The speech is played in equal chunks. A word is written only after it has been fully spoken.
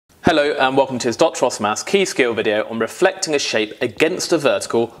Hello and welcome to this Dr. Ross Maths key skill video on reflecting a shape against a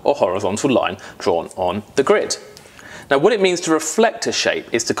vertical or horizontal line drawn on the grid. Now what it means to reflect a shape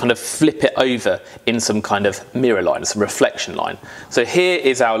is to kind of flip it over in some kind of mirror line, some reflection line. So here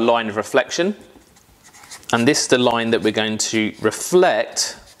is our line of reflection, and this is the line that we're going to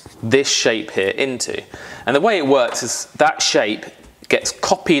reflect this shape here into. And the way it works is that shape gets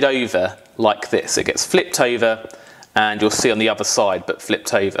copied over like this. It gets flipped over, and you'll see on the other side, but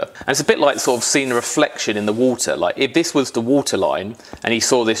flipped over. And it's a bit like sort of seeing a reflection in the water. Like if this was the water line and you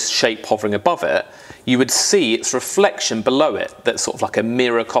saw this shape hovering above it, you would see its reflection below it that's sort of like a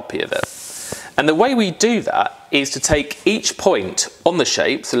mirror copy of it. And the way we do that is to take each point on the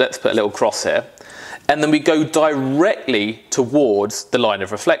shape, so let's put a little cross here, and then we go directly towards the line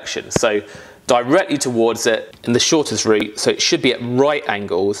of reflection. So directly towards it in the shortest route, so it should be at right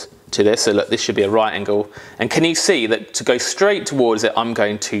angles to this. So look, this should be a right angle. And can you see that to go straight towards it, I'm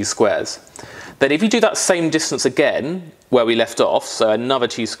going 2 squares. Then if you do that same distance again, where we left off, so another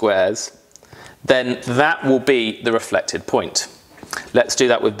 2 squares, then that will be the reflected point. Let's do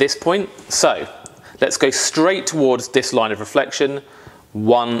that with this point. So let's go straight towards this line of reflection,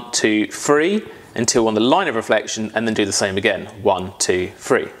 1, 2, 3, until on the line of reflection, and then do the same again, 1, 2,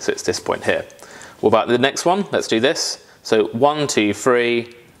 3. So it's this point here. What about the next one? Let's do this. So 1, 2,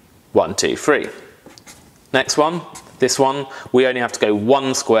 3, 1, 2, 3. Next one, this one, we only have to go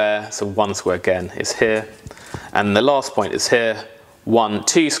 1 square, so 1 square again is here. And the last point is here, 1,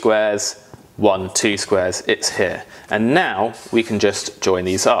 2 squares, 1, 2 squares, it's here. And now we can just join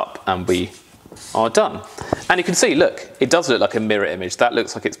these up and we are done. And you can see, look, it does look like a mirror image. That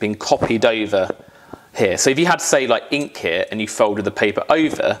looks like it's been copied over here. So if you had, say, like ink here and you folded the paper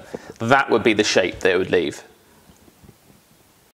over, that would be the shape that it would leave.